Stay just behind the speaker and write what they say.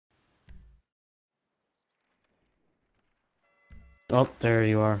Oh, there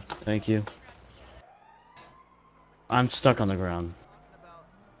you are. Thank you. I'm stuck on the ground.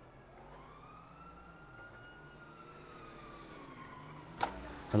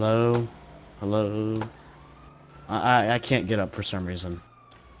 Hello? Hello? I can't get up for some reason.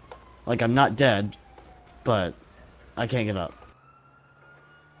 Like, I'm not dead, but I can't get up.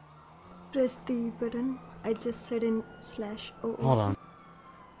 Press the button. I just said in Hold /OOC. on.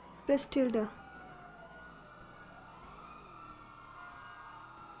 Press tilde.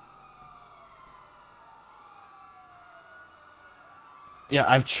 Yeah,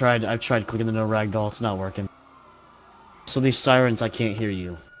 I've tried clicking the no ragdoll, it's not working. So these sirens, I can't hear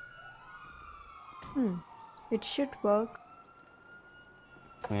you. It should work.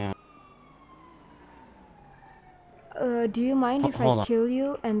 Yeah. Do you mind if I Hold on. kill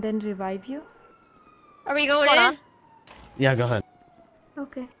you and then revive you? Are we going Hold in? on. Yeah, go ahead.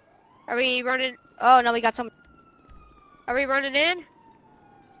 Okay. Are we running? Oh, no, we got some. Are we running in?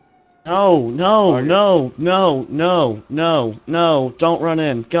 No, no, no, no, no, no, no, don't run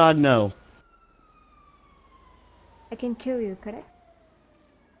in. God, no. I can kill you, correct?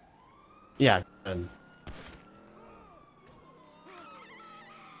 Yeah, good.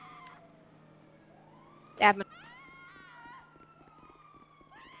 Admin.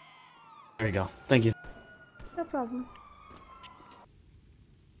 There you go. Thank you. No problem.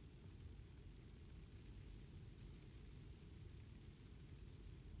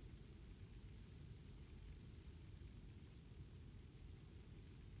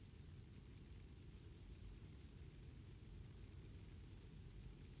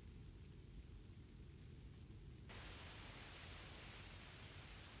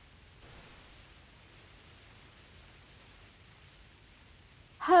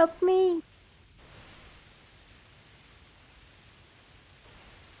 Help me!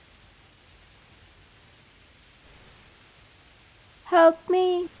 Help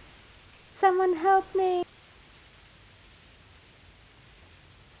me! Someone help me!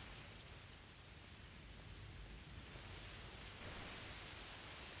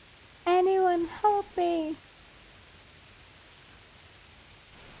 Anyone help me!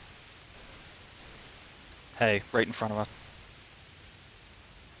 Hey, right in front of us.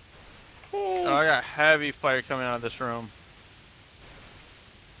 Hey! Oh, I got heavy fire coming out of this room.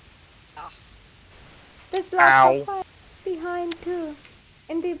 There's lots Ow. of fire behind too.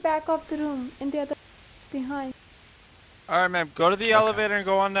 In the back of the room. In the other behind. Alright, man, go to the elevator and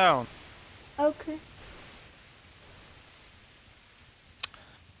go on down. Okay.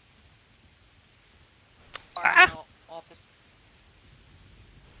 Ah! Office.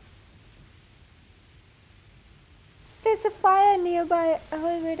 There's a fire nearby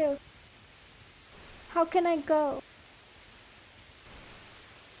elevator. How can I go?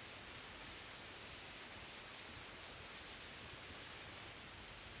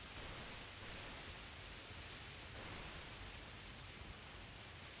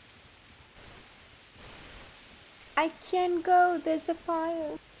 I can't go. There's a fire.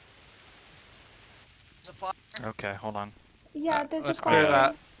 There's a fire. Okay, hold on. Yeah, there's a Let's fire. clear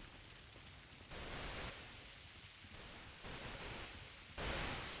that.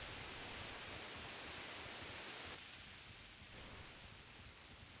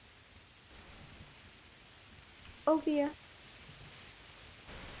 Oh dear.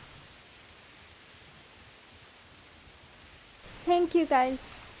 Thank you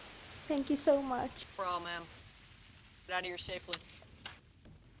guys. Thank you so much. Bro, man. Get out of here safely.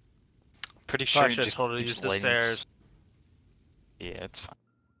 Pretty sure Probably you should just totally use use the lens. stairs. Yeah, it's fine.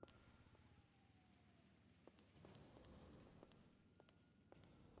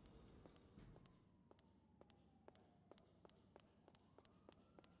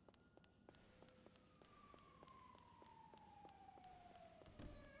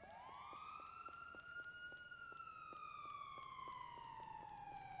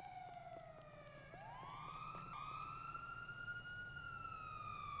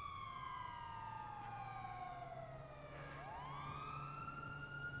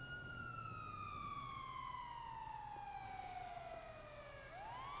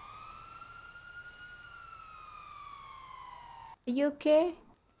 Are you okay?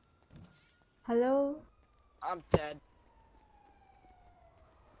 Hello? I'm dead.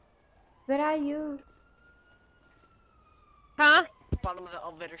 Where are you? Huh? Bottom of the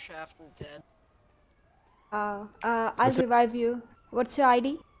elevator shaft and dead. I'll revive you. What's your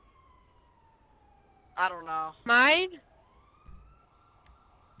ID? I don't know. Mine?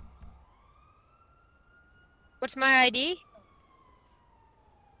 What's my ID?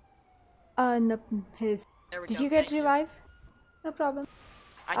 No, his. There we Did go. you get Thank you. revived? No problem.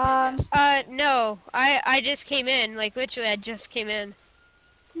 I can't guess. No. I just came in. Like, literally, I just came in.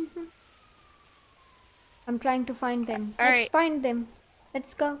 I'm trying to find them. All Let's right. find them.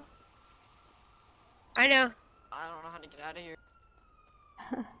 Let's go. I know. I don't know how to get out of here.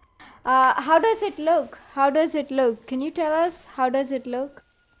 How does it look? How does it look? Can you tell us how does it look?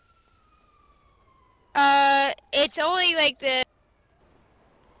 It's only like the...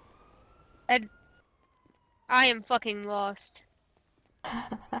 I am fucking lost.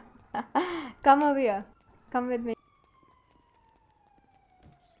 Come over here. Come with me.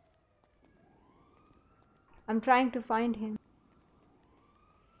 I'm trying to find him.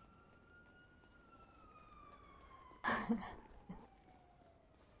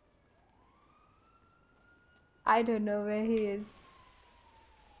 I don't know where he is.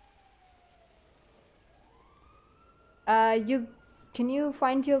 Can you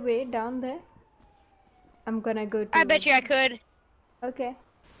find your way down there? I'm gonna go to. I bet you I could. Okay.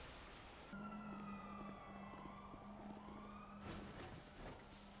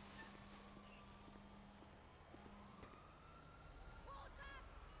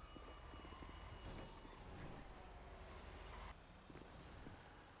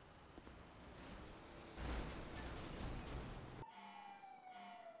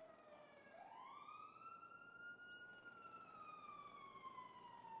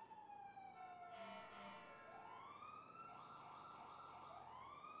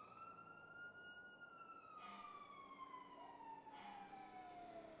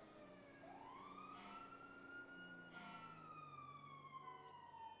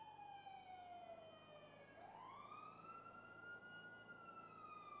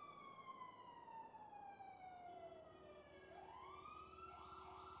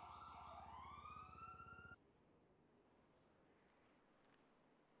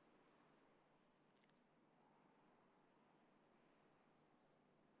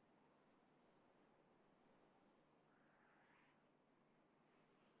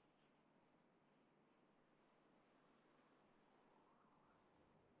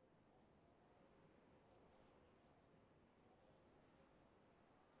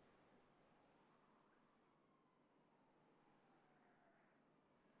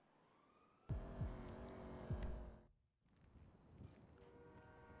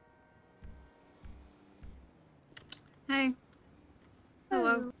 Hey.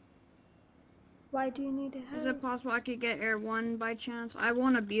 Hello. Why do you need a Is help? it possible I could get Air 1 by chance? I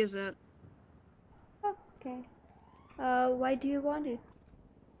won't abuse it. Okay. Why do you want it?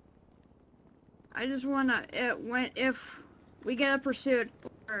 I just wanna if we get a pursuit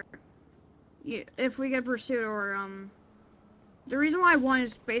or if we get pursuit or the reason why I want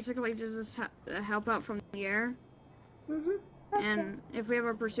is basically just help out from the air. Okay. And if we have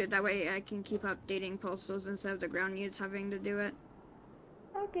a pursuit, that way I can keep updating postals instead of the ground units having to do it.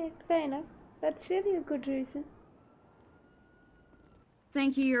 Okay, fair enough. That's really a good reason.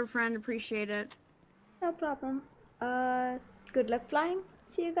 Thank you, your friend. Appreciate it. No problem. Good luck flying.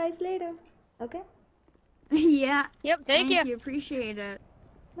 See you guys later. Okay? Yeah. Yep, thank you. Appreciate it.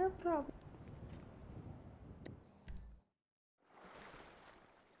 No problem.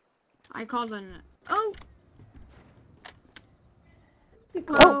 I called in. Oh.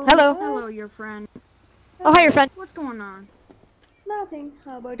 Oh, hello. Hello, your friend. Oh, hi, your friend. What's going on? Nothing.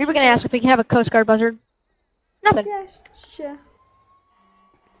 How about We were you gonna ask if we can have a Coast Guard buzzard. Nothing. Yeah, sure.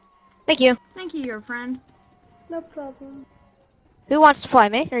 Thank you. Thank you, your friend. No problem. Who wants to fly,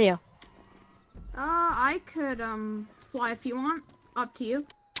 me or you? I could fly if you want. Up to you.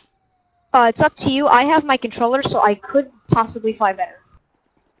 It's up to you. I have my controller, so I could possibly fly better.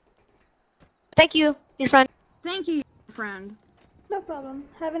 Thank you, your friend. Thank you, your friend. No problem.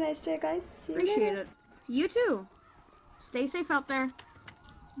 Have a nice day, guys. See you Appreciate later. it. You too. Stay safe out there.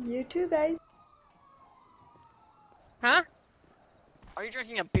 You too, guys. Huh? Are you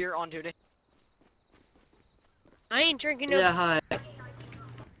drinking a beer on duty? I ain't drinking no. Yeah, hi.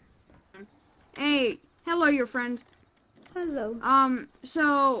 Hey, hello, your friend. Hello.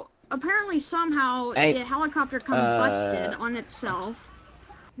 So apparently somehow Hey, the helicopter combusted on itself,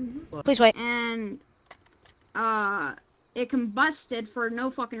 Please wait. and it combusted for no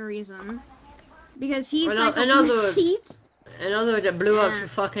fucking reason because he Well, cycled in other through words- seats. In other words, it blew up Yeah. to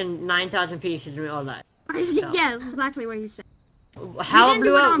fucking 9,000 pieces and all that. Yes, exactly what he said. How it didn't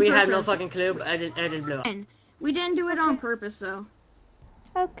blew do it up, on we have no purpose. fucking clue, but it did blow up. We didn't do it on purpose, though.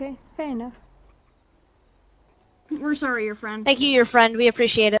 Okay, fair enough. We're sorry, your friend. Thank you, your friend. We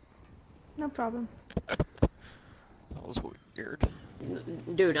appreciate it. No problem. That was weird.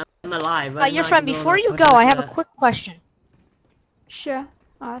 Dude, I'm alive. Your friend, before you go, I have a quick question. Sure.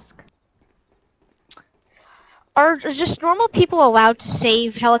 Ask. Are just normal people allowed to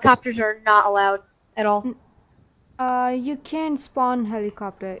save? Helicopters are not allowed at all. You can spawn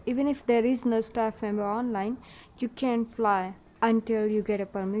helicopter. Even if there is no staff member online, you can fly until you get a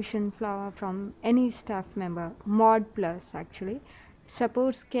permission from any staff member. Mod plus actually.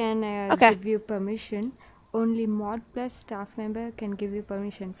 Supports can give you permission. Only mod plus staff member can give you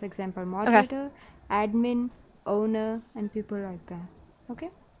permission. For example, moderator, admin, owner, and people like that. Okay?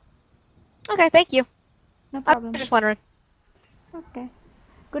 Okay, thank you. No I problem. was just wondering. Okay.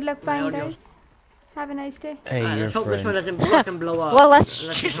 Good luck flying, guys. Have a nice day. Hey, your let's hope this one friend. doesn't fucking blow up. Well, let's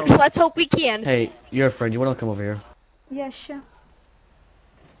just hope. let's hope we can. Hey, your friend. You wanna come over here? Yeah, sure.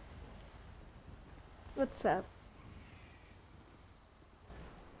 What's up?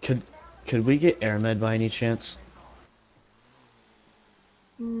 Could we get airmed by any chance?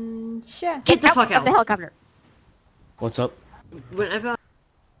 Sure. Get the fuck of out. the helicopter. What's up? Whenever.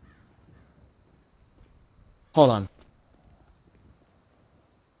 Hold on.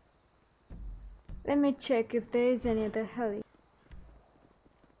 Let me check if there is any other heli.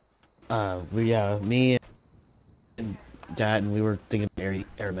 Me and Dad, and we were thinking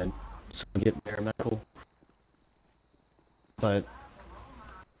airmen, so we get aeromedical. But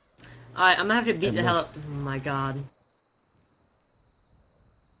Alright, I'm gonna have to beat It the hell looks- up. Oh my god.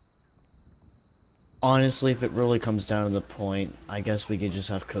 honestly, if it really comes down to the point, I guess we could just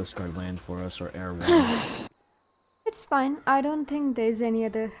have Coast Guard land for us or Air One. It's fine. I don't think there's any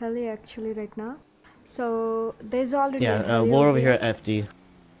other heli actually right now. So there's already a Yeah, heli we're over here at FD.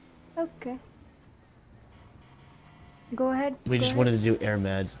 Okay. Go ahead. We go just ahead. wanted to do air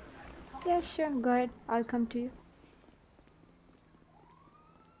med. Yeah, sure. Go ahead. I'll come to you.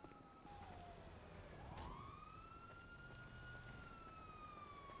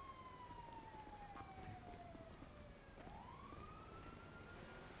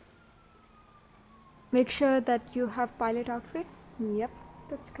 Make sure that you have pilot outfit. Yep,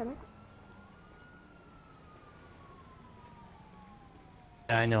 that's correct.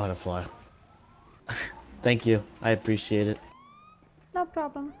 I know how to fly. Thank you. I appreciate it. No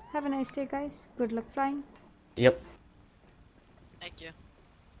problem. Have a nice day, guys. Good luck flying. Yep. Thank you.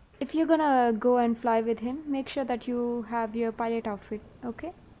 If you're gonna go and fly with him, make sure that you have your pilot outfit,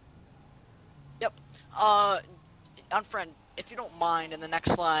 okay? Yep. Unfriend, if you don't mind, in the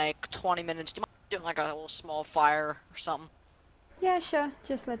next like 20 minutes, do you mind doing like a little small fire or something? Yeah, sure.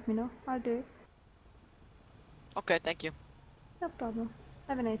 Just let me know. I'll do it. Okay, thank you. No problem.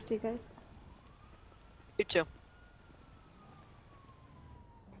 Have a nice day, guys. You too.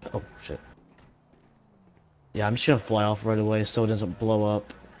 Oh shit. Yeah, I'm just gonna fly off right away so it doesn't blow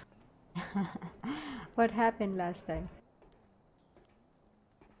up. What happened last time?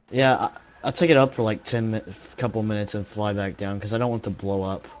 Yeah, I'll take it up for like couple minutes and fly back down because I don't want to blow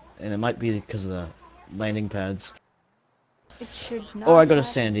up, and it might be because of the landing pads. It should not. Or I go to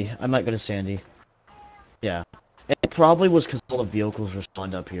happen. Sandy. I might go to Sandy. Yeah. It probably was because all the vehicles were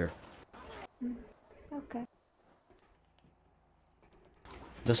spawned up here. Okay.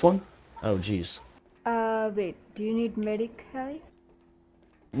 This one? Oh, jeez. Wait. Do you need medic heli?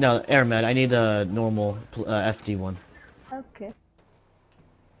 No, air med. I need a normal FD one. Okay.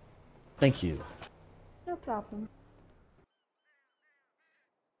 Thank you. No problem.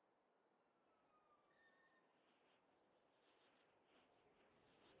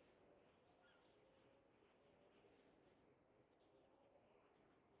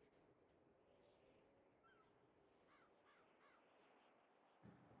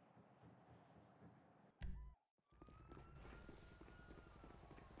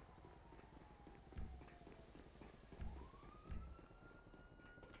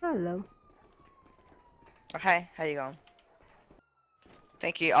 Hello. Hey, how you going?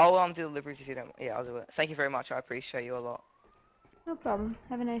 Thank you. I'll do the deliveries if you don't. Yeah, I'll do it. Thank you very much. I appreciate you a lot. No problem.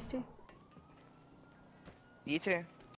 Have a nice day. You too.